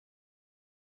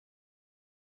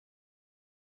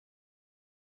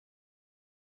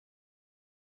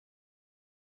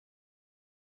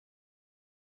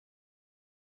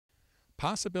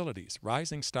Possibilities,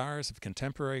 Rising Stars of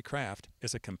Contemporary Craft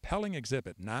is a compelling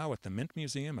exhibit now at the Mint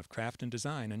Museum of Craft and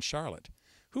Design in Charlotte.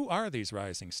 Who are these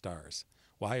rising stars?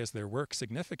 Why is their work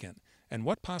significant? And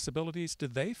what possibilities do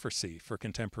they foresee for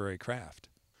contemporary craft?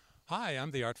 Hi,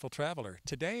 I'm the Artful Traveler.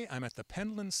 Today I'm at the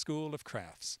Penland School of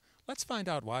Crafts. Let's find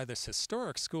out why this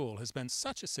historic school has been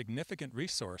such a significant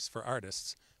resource for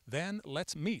artists. Then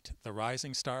let's meet the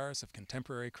rising stars of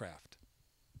contemporary craft.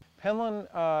 Penland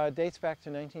dates back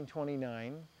to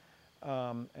 1929,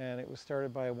 and it was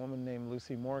started by a woman named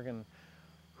Lucy Morgan,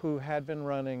 who had been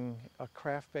running a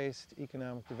craft-based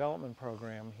economic development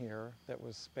program here that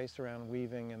was based around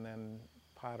weaving and then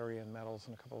pottery and metals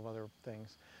and a couple of other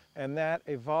things. And that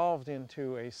evolved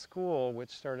into a school which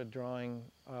started drawing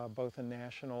both a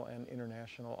national and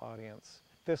international audience.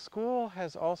 The school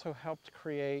has also helped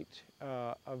create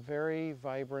a very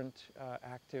vibrant,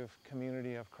 active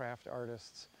community of craft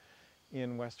artists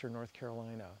in Western North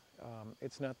Carolina.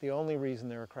 It's not the only reason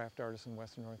there are craft artists in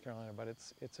Western North Carolina, but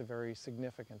it's a very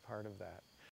significant part of that.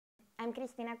 I'm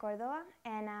Cristina Cordova,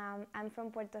 and I'm from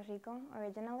Puerto Rico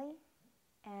originally,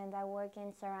 and I work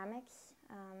in ceramics.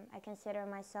 I consider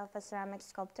myself a ceramic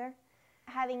sculptor.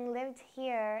 Having lived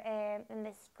here in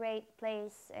this great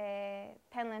place,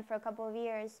 Penland, for a couple of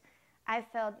years, I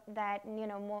felt that, you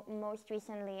know, most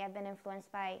recently I've been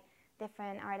influenced by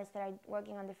different artists that are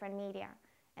working on different media.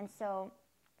 And so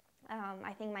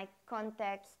I think my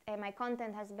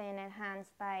content has been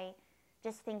enhanced by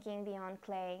just thinking beyond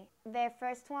clay. The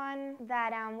first one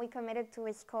that we committed to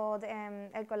is called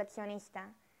El Coleccionista.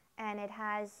 And it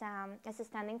has, it's a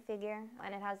standing figure,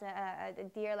 and it has a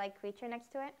deer-like creature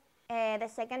next to it. The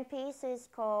second piece is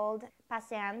called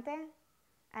Paseante,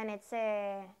 and it's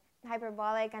a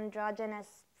hyperbolic, androgynous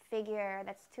figure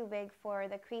that's too big for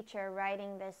the creature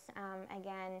riding this,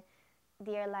 again,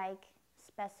 deer-like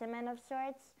specimen of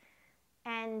sorts.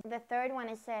 And the third one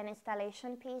is an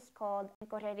installation piece called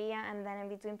Correria, and then in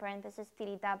between parentheses,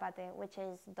 Tiritapate, which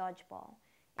is dodgeball.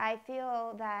 I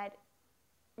feel that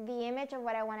the image of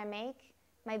what I want to make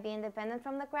might be independent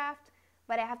from the craft,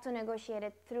 but I have to negotiate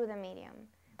it through the medium.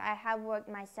 I have worked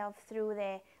myself through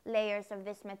the layers of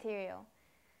this material,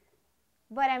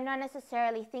 but I'm not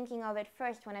necessarily thinking of it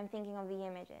first when I'm thinking of the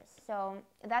images. So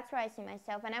that's where I see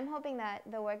myself, and I'm hoping that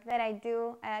the work that I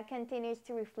do continues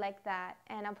to reflect that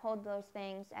and uphold those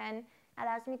things, and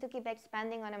allows me to keep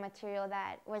expanding on a material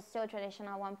that was so traditional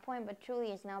at one point, but truly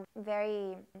is now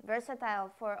very versatile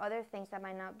for other things that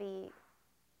might not be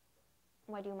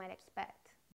what you might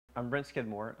expect. I'm Brent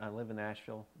Skidmore. I live in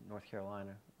Asheville, North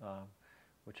Carolina,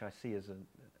 which I see as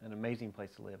an amazing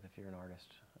place to live if you're an artist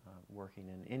working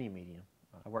in any medium.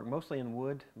 I work mostly in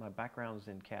wood. My background is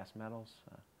in cast metals.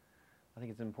 I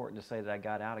think it's important to say that I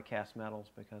got out of cast metals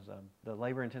because the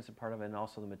labor-intensive part of it and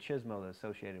also the machismo that's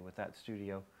associated with that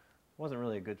studio wasn't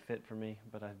really a good fit for me,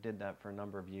 but I did that for a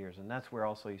number of years. And that's where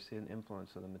also you see an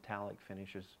influence of the metallic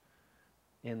finishes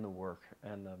in the work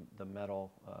and the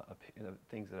metal,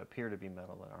 things that appear to be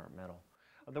metal that aren't metal.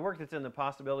 The work that's in the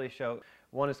Possibility Show,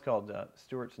 one is called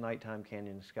Stewart's Nighttime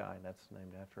Canyon Sky. That's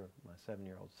named after my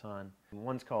 7-year-old son. And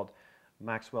one's called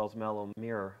Maxwell's Mellow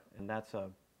Mirror, and that's a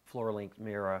floor-length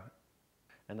mirror,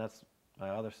 and that's my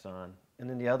other son. And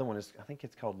then the other one is, I think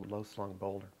it's called Low Slung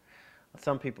Boulder.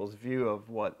 Some people's view of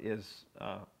what is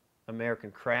American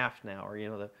craft now,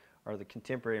 or or the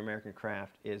contemporary American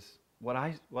craft, is what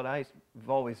I've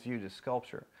always viewed as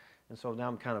sculpture. And so now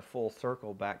I'm kind of full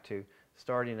circle back to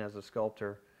starting as a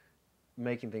sculptor,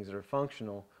 making things that are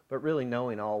functional, but really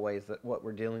knowing always that what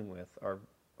we're dealing with are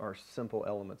simple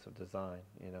elements of design,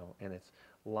 and it's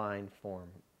line, form,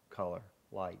 color,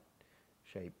 light,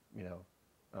 shape,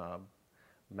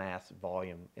 mass,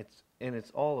 volume.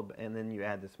 And then you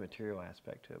add this material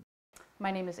aspect to it.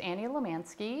 My name is Annie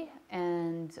Lemansky,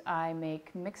 and I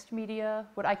make mixed media,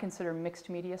 what I consider mixed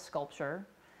media sculpture.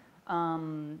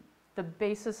 The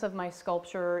basis of my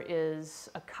sculpture is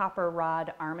a copper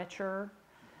rod armature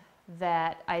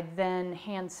that I then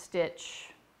hand stitch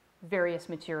various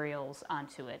materials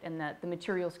onto it, and that the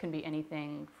materials can be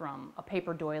anything from a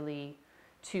paper doily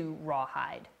to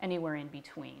rawhide, anywhere in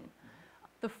between.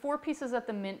 The 4 pieces at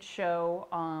the Mint show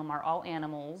are all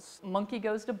animals. Monkey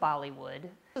Goes to Bollywood.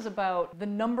 This is about the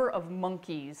number of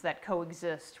monkeys that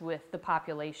coexist with the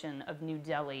population of New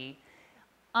Delhi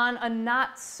on a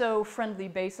not so friendly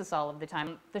basis all of the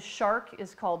time. The shark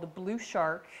is called the blue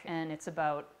shark, and it's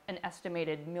about an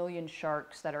estimated 1 million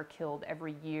sharks that are killed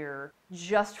every year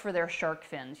just for their shark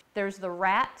fins. There's the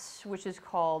rat, which is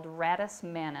called Rattus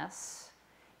manus,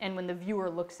 and when the viewer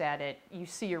looks at it, you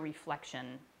see a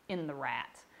reflection in the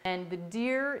rat. And the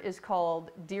deer is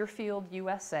called Deerfield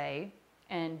USA,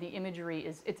 And the imagery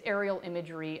it's aerial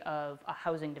imagery of a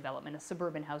housing development, a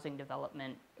suburban housing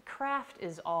development. Craft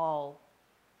is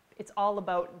it's all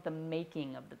about the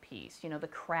making of the piece, you know, the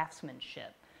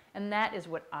craftsmanship. And that is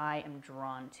what I am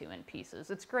drawn to in pieces.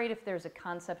 It's great if there's a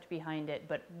concept behind it,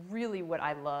 but really what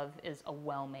I love is a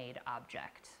well-made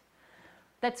object.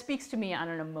 That speaks to me on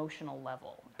an emotional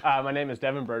level. My name is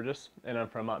Devin Burgess, and I'm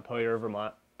from Montpelier,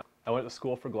 Vermont. I went to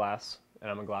school for glass,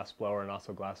 and I'm a glass blower and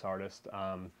also glass artist.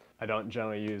 I don't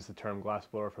generally use the term glass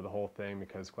blower for the whole thing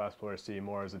because glass blowers see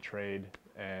more as a trade,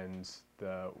 and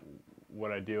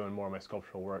what I do in more of my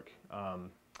sculptural work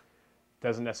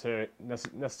doesn't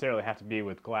necessarily have to be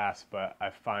with glass, but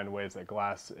I find ways that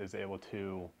glass is able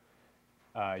to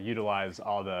utilize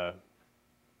all the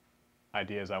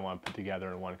ideas I want to put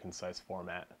together in one concise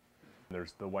format.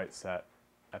 There's the white set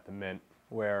at the Mint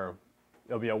where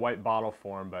it'll be a white bottle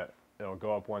form, but it'll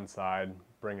go up one side,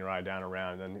 bring your eye down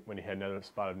around, and then when you hit another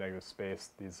spot of negative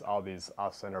space, all these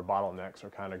off-center bottlenecks are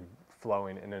kind of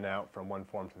flowing in and out from one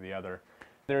form to the other.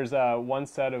 There's one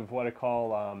set of what I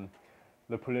call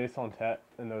the poulet sans tête,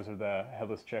 and those are the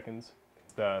headless chickens.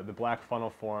 The black funnel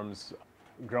forms,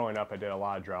 growing up I did a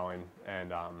lot of drawing,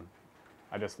 and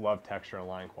I just love texture and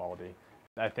line quality.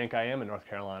 I think I am a North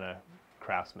Carolina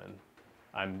craftsman.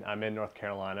 I'm in North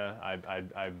Carolina.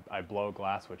 I blow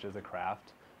glass, which is a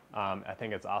craft. I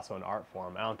think it's also an art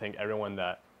form. I don't think everyone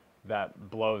that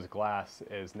blows glass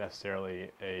is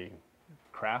necessarily a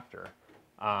crafter.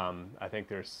 I think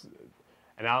there's,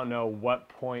 and I don't know what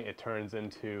point it turns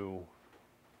into,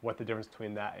 what the difference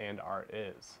between that and art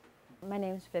is. My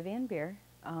name is Vivian Beer.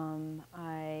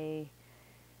 I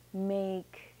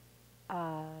make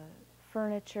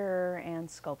furniture and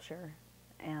sculpture,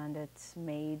 and it's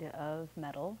made of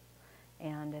metal,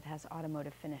 and it has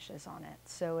automotive finishes on it.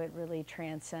 So it really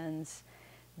transcends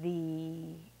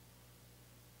the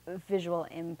visual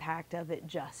impact of it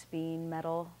just being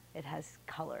metal. It has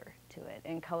color to it,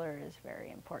 and color is very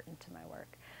important to my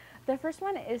work. The first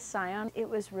one is Scion. It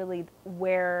was really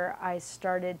where I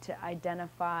started to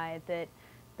identify that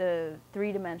the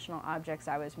three-dimensional objects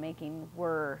I was making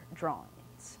were drawings.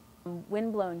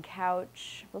 Windblown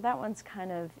couch, well, that one's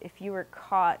kind of, if you were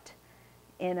caught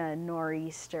in a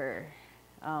nor'easter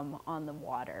on the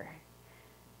water,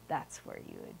 that's where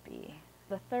you would be.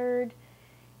 The third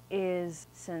is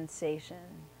Sensation.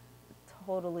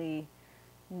 Totally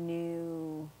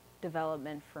new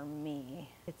development for me.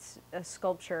 It's a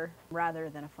sculpture rather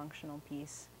than a functional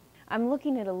piece. I'm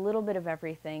looking at a little bit of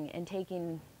everything and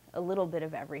taking a little bit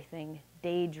of everything,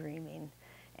 daydreaming,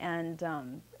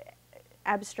 and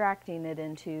abstracting it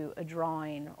into a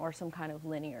drawing or some kind of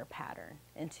linear pattern,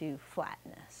 into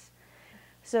flatness.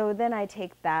 So then I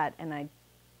take that and I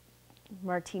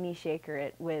martini shaker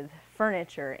it with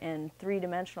furniture and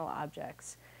three-dimensional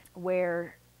objects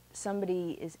where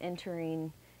somebody is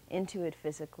entering into it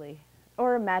physically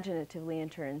or imaginatively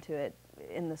enter into it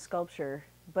in the sculpture,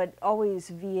 but always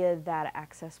via that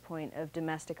access point of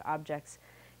domestic objects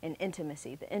and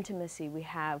intimacy, the intimacy we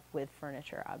have with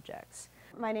furniture objects.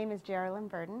 My name is Geraldine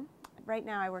Burden. Right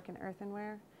now I work in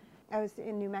earthenware. I was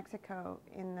in New Mexico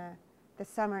in the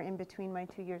summer in between my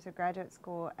 2 years of graduate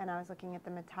school, and I was looking at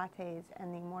the metates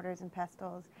and the mortars and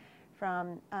pestles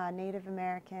from Native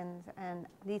Americans, and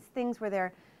these things where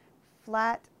they're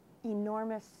flat,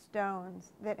 enormous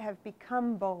stones that have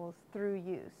become bowls through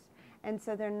use. And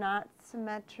so they're not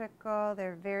symmetrical,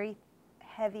 they're very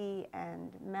heavy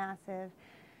and massive.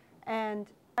 And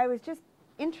I was just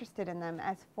interested in them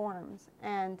as forms,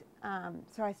 and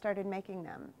so I started making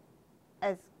them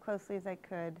as closely as I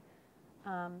could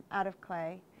out of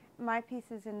clay. My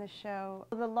pieces in the show,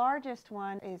 the largest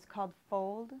one is called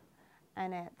Fold,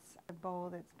 and it's a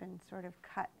bowl that's been sort of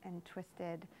cut and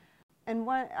twisted. And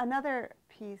another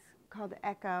piece called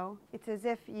Echo, it's as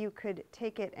if you could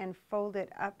take it and fold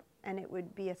it up and it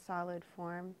would be a solid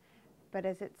form, but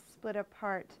as it's split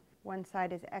apart, one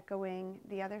side is echoing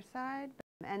the other side.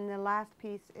 And the last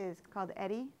piece is called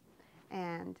Eddy,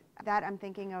 and that I'm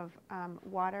thinking of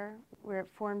water, where it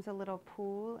forms a little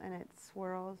pool and it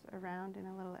swirls around in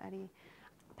a little eddy.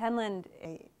 Penland,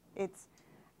 it's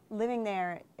living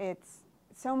there, it's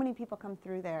so many people come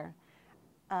through there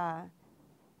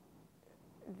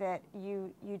that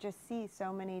you just see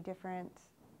so many different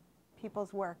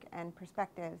people's work and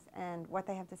perspectives and what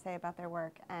they have to say about their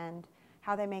work and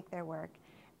how they make their work.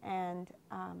 And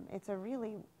it's a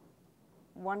really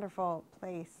wonderful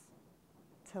place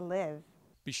to live.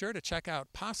 Be sure to check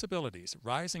out Possibilities,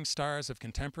 Rising Stars of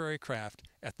Contemporary Craft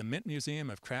at the Mint Museum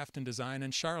of Craft and Design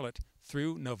in Charlotte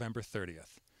through November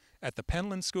 30th. At the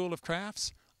Penland School of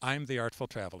Crafts, I'm the Artful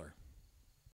Traveler.